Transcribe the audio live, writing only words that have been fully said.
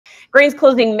Grains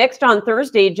closing mixed on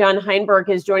Thursday. John Heinberg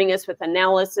is joining us with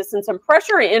analysis and some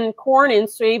pressure in corn and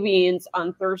soybeans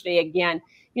on Thursday again.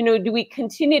 You know, do we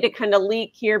continue to kind of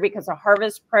leak here because of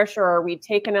harvest pressure, or are we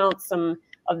taking out some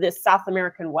of this South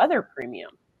American weather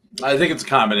premium? I think it's a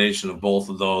combination of both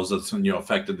of those that's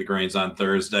affected the grains on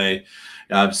Thursday.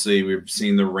 Obviously, we've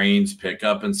seen the rains pick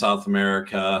up in South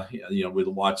America. We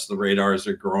watch the radars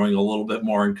are growing a little bit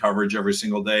more in coverage every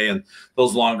single day, and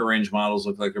those longer range models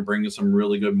look like they're bringing some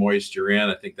really good moisture in.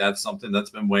 I think that's something that's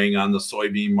been weighing on the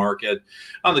soybean market.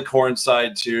 On the corn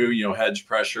side too, hedge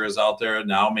pressure is out there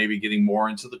now, maybe getting more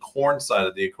into the corn side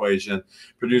of the equation.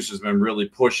 Producers have been really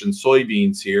pushing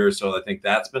soybeans here, so I think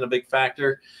that's been a big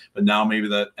factor. But now maybe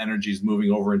that energy is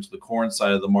moving over into the corn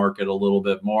side of the market a little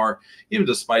bit more, even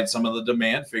despite some of the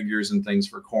demand figures and things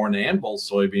for corn and both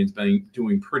soybeans been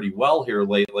doing pretty well here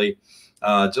lately.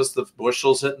 Just the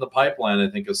bushels hitting the pipeline, I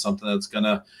think, is something that's going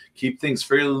to keep things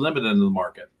fairly limited in the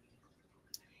market.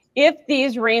 If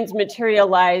these rains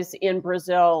materialize in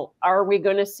Brazil, are we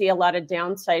going to see a lot of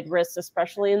downside risks,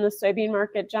 especially in the soybean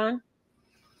market, John?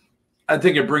 I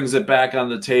think it brings it back on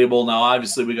the table. Now,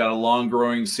 obviously, we got a long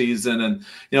growing season, and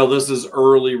this is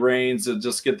early rains to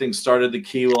just get things started. The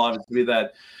key will obviously be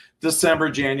that December,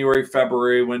 January,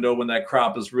 February window when that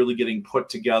crop is really getting put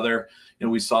together.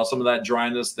 We saw some of that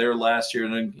dryness there last year,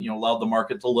 and then allowed the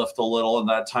market to lift a little in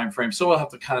that time frame. So we'll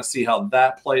have to kind of see how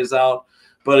that plays out.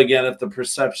 But again, if the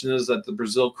perception is that the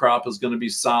Brazil crop is going to be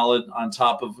solid on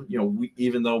top of,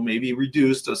 even though maybe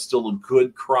reduced, is still a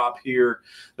good crop here,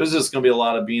 there's just going to be a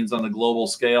lot of beans on the global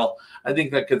scale. I think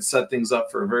that could set things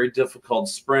up for a very difficult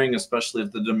spring, especially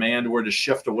if the demand were to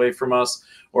shift away from us,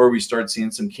 or we start seeing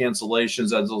some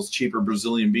cancellations as those cheaper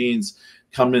Brazilian beans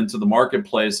come into the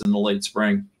marketplace in the late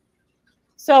spring.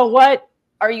 So what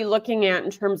are you looking at in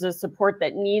terms of support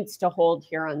that needs to hold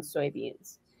here on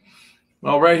soybeans?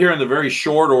 Well, right here in the very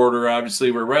short order,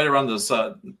 obviously, we're right around this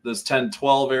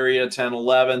 10-12 area,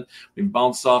 10-11. We've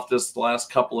bounced off this the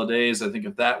last couple of days. I think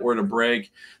if that were to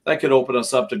break, that could open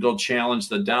us up to go challenge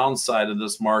the downside of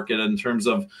this market in terms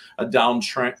of a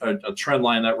downtrend, a trend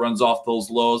line that runs off those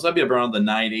lows. That'd be around the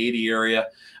 980 area.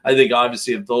 I think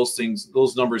obviously if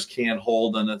those numbers can't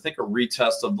hold, and I think a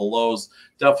retest of the lows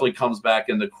definitely comes back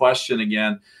into question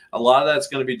again. A lot of that's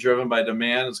going to be driven by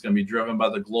demand. It's going to be driven by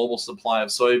the global supply of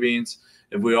soybeans.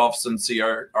 If we often see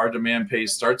our demand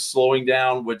pace start slowing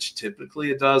down, which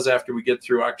typically it does after we get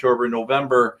through October,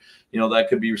 November, that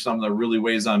could be something that really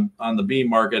weighs on the bean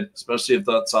market, especially if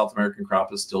that South American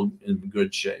crop is still in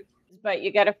good shape. But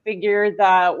you got to figure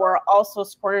that we're also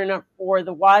squaring up for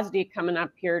the WASDE coming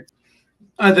up here.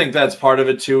 I think that's part of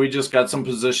it too. We just got some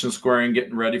position squaring,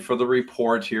 getting ready for the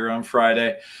report here on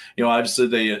Friday. Obviously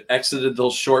they exited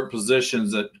those short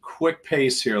positions at quick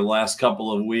pace here the last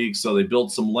couple of weeks, so they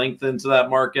built some length into that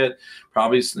market.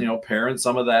 Probably paring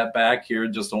some of that back here.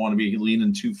 Just don't want to be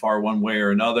leaning too far one way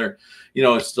or another.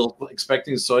 Still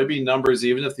expecting soybean numbers,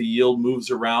 even if the yield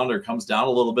moves around or comes down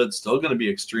a little bit, still going to be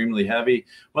extremely heavy.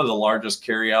 One of the largest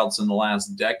carryouts in the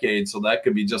last decade, so that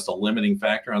could be just a limiting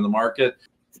factor on the market.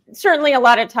 Certainly a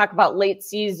lot of talk about late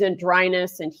season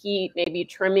dryness and heat, maybe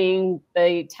trimming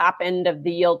the top end of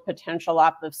the yield potential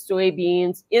off of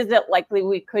soybeans. Is it likely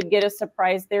we could get a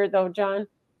surprise there, though, John?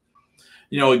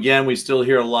 Again, we still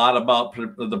hear a lot about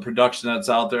the production that's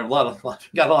out there.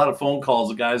 Got a lot of phone calls.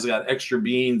 The guys got extra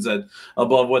beans at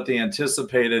above what they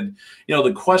anticipated.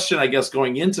 The question, I guess,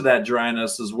 going into that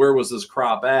dryness is where was this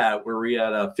crop at? Were we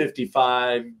at a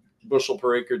 55 bushel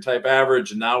per acre type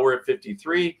average, and now we're at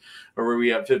 53, or were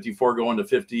we at 54 going to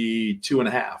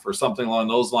 52.5 or something along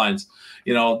those lines?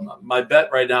 My bet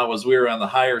right now was we were on the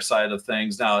higher side of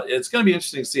things. Now it's going to be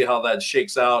interesting to see how that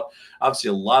shakes out.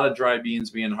 Obviously a lot of dry beans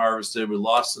being harvested.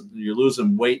 You're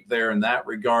losing weight there in that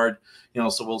regard,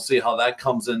 so we'll see how that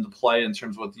comes into play in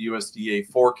terms of what the USDA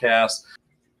forecast.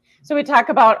 So we talk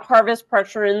about harvest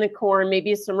pressure in the corn,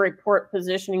 maybe some report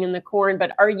positioning in the corn,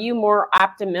 but are you more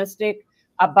optimistic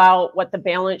about what the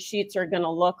balance sheets are going to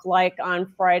look like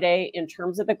on Friday in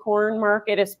terms of the corn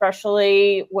market,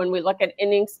 especially when we look at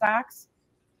ending stocks?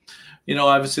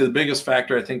 Obviously the biggest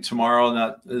factor I think tomorrow, and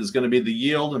that is going to be the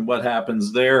yield and what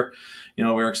happens there.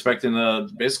 We're expecting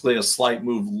basically a slight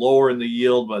move lower in the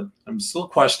yield, but I'm still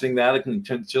questioning that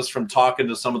just from talking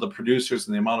to some of the producers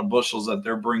and the amount of bushels that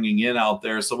they're bringing in out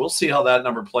there. So we'll see how that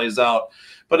number plays out.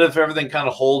 But if everything kind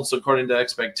of holds according to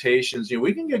expectations,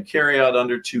 we can get carryout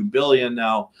under 2 billion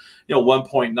now.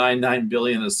 1.99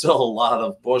 billion is still a lot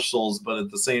of bushels, but at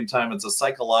the same time, it's a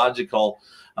psychological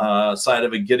side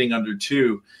of it getting under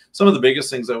 2. Some of the the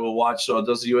biggest things that we'll watch, so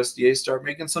does the USDA start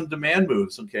making some demand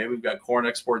moves? Okay, we've got corn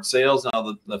export sales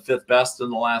now the fifth best in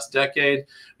the last decade.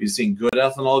 We've seen good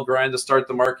ethanol grind to start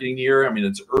the marketing year. I mean,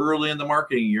 it's early in the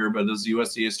marketing year, but as the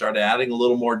USDA start adding a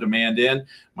little more demand in,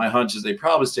 my hunch is they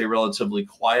probably stay relatively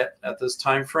quiet at this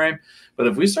time frame. But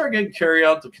if we start getting carry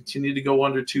out to continue to go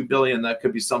under 2 billion, that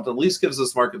could be something, at least gives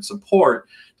us market support.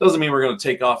 Doesn't mean we're going to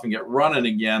take off and get running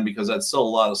again, because that's still a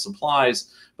lot of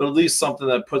supplies, but at least something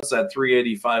that puts that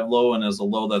 385 low in as a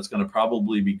low that's going to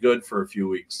probably be good for a few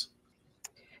weeks.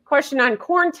 Question on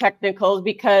corn technicals,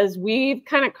 because we've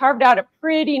kind of carved out a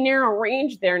pretty narrow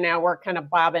range there now. We're kind of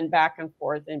bobbing back and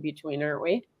forth in between, aren't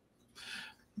we?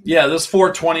 Yeah, this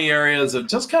 420 area is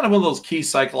just kind of one of those key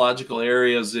psychological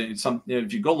areas.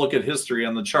 If you go look at history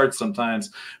on the charts,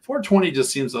 sometimes 420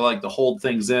 just seems to like to hold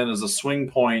things in as a swing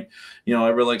point. You know,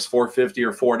 everybody likes 450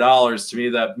 or $4. To me,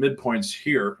 that midpoint's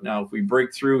here. Now, if we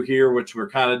break through here, which we're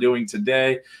kind of doing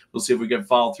today, we'll see if we can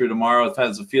follow through tomorrow. It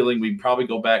has a feeling we'd probably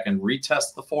go back and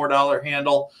retest the $4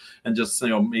 handle and just,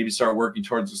 maybe start working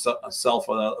towards itself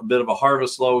with a bit of a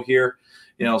harvest low here.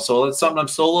 So that's something I'm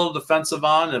still a little defensive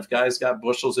on. If guys got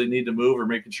bushels they need to move, or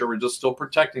making sure we're just still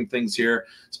protecting things here,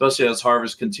 especially as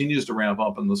harvest continues to ramp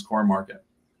up in this corn market.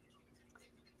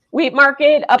 Wheat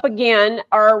market up again.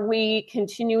 Are we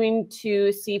continuing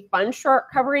to see fund short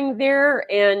covering there?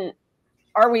 And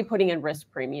are we putting in risk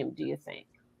premium, do you think?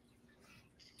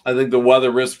 I think the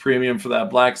weather risk premium for that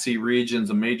Black Sea region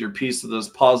is a major piece of this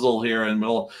puzzle here, and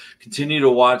we'll continue to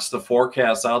watch the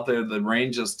forecasts out there. The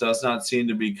rain just does not seem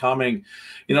to be coming,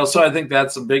 so I think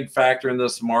that's a big factor in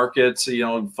this market.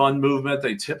 So, fund movement,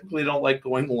 they typically don't like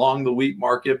going along the wheat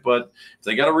market, but if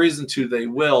they got a reason to, they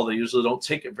will. They usually don't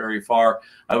take it very far.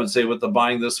 I would say with the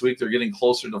buying this week, they're getting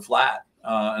closer to flat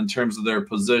in terms of their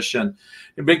position.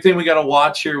 The big thing we got to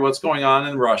watch here, what's going on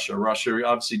in Russia. Russia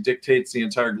obviously dictates the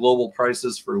entire global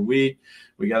prices for wheat.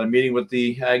 We got a meeting with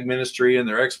the ag ministry and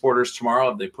their exporters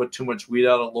tomorrow. If they put too much wheat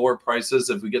out at lower prices,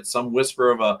 if we get some whisper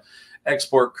of a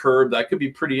export curb, that could be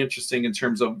pretty interesting in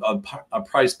terms of a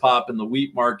price pop in the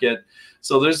wheat market.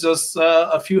 So there's just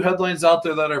a few headlines out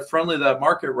there that are friendly to that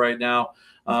market right now.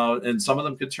 And some of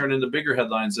them could turn into bigger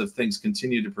headlines if things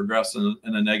continue to progress in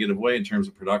a negative way in terms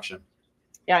of production.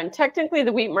 Yeah, and technically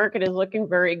the wheat market is looking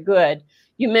very good.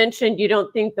 You mentioned you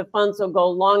don't think the funds will go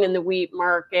long in the wheat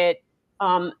market.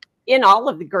 In all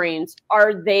of the grains,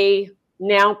 are they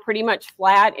now pretty much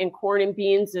flat in corn and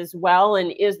beans as well?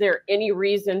 And is there any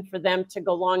reason for them to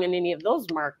go long in any of those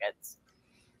markets?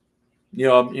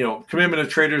 Commitment of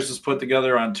traders is put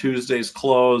together on Tuesday's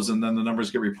close, and then the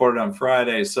numbers get reported on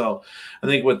Friday. So I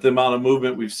think with the amount of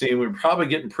movement we've seen, we're probably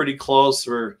getting pretty close.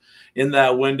 We're in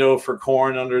that window for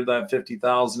corn under that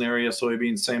 50,000 area.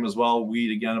 Soybeans, same as well.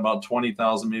 Wheat, again, about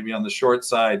 20,000, maybe on the short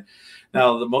side.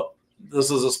 Now,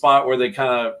 this is a spot where they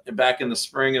kind of, back in the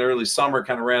spring and early summer,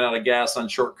 kind of ran out of gas on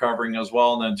short covering as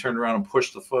well, and then turned around and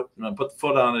pushed the foot, put the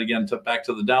foot on it again, back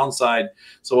to the downside.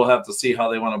 So we'll have to see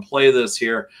how they want to play this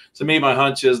here. To me, my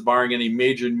hunch is, barring any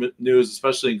major news,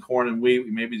 especially in corn and wheat,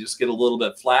 we maybe just get a little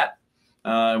bit flat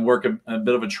and work a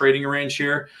bit of a trading range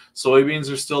here.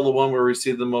 Soybeans are still the one where we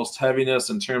see the most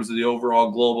heaviness in terms of the overall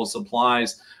global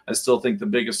supplies. I still think the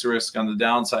biggest risk on the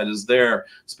downside is there,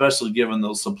 especially given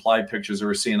those supply pictures that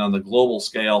we're seeing on the global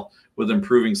scale with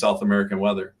improving South American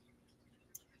weather.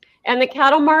 And the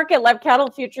cattle market, live cattle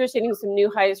futures hitting some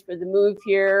new highs for the move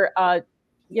here.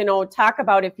 Talk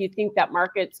about if you think that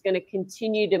market's going to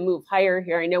continue to move higher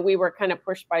here. I know we were kind of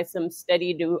pushed by some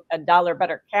steady to $1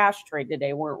 better cash trade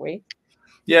today, weren't we?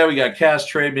 Yeah, we got cash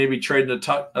trade, maybe trading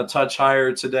a touch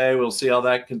higher today. We'll see how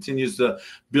that continues to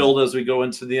build as we go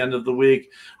into the end of the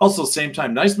week. Also, same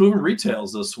time, nice move in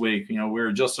retails this week. We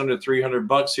were just under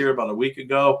 $300 here about a week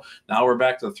ago. Now we're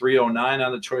back to 309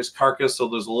 on the choice carcass. So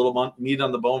there's a little meat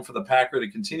on the bone for the packer to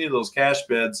continue those cash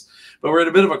bids. But we're at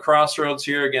a bit of a crossroads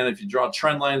here. Again, if you draw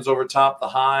trend lines over top, the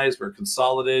highs, we're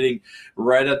consolidating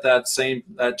right at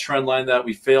that trend line that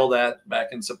we failed at back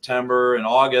in September and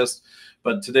August.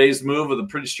 But today's move with a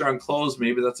pretty strong close,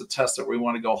 maybe that's a test that we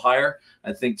want to go higher.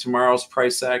 I think tomorrow's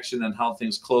price action and how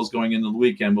things close going into the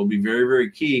weekend will be very, very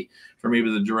key for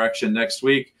maybe the direction next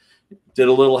week. Did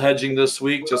a little hedging this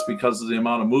week just because of the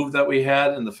amount of move that we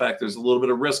had and the fact there's a little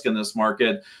bit of risk in this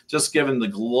market, just given the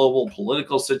global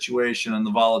political situation and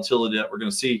the volatility that we're going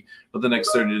to see for the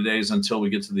next 30 days until we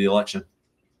get to the election.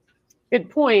 Good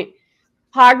point.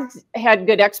 Hogs had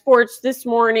good exports this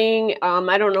morning.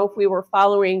 I don't know if we were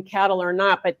following cattle or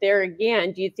not, but there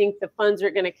again, do you think the funds are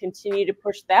going to continue to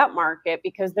push that market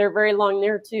because they're very long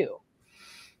there too?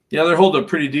 Yeah, they're holding a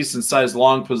pretty decent sized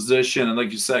long position. And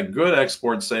like you said, good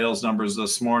export sales numbers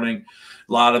this morning.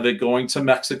 A lot of it going to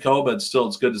Mexico, but still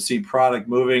it's good to see product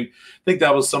moving. I think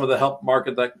that was some of the help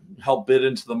market that helped bid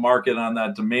into the market on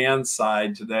that demand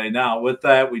side today. Now, with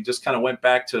that, we just kind of went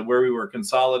back to where we were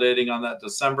consolidating on that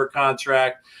December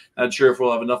contract. Not sure if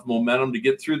we'll have enough momentum to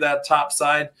get through that top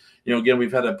side. You know, again,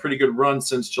 we've had a pretty good run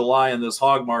since July in this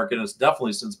hog market. And it's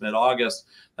definitely since mid-August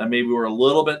that maybe we're a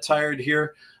little bit tired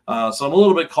here. So I'm a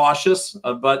little bit cautious,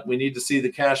 but we need to see the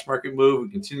cash market move. We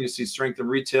continue to see strength in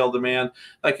retail demand.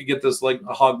 That could get this like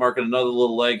a hog market another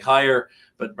little leg higher.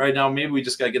 But right now, maybe we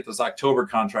just got to get this October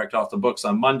contract off the books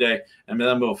on Monday, and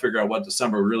then we'll figure out what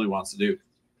December really wants to do.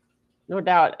 No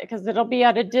doubt, because it'll be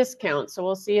at a discount. So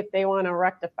we'll see if they want to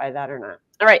rectify that or not.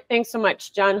 All right. Thanks so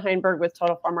much, John Heinberg with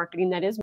Total Farm Marketing. That is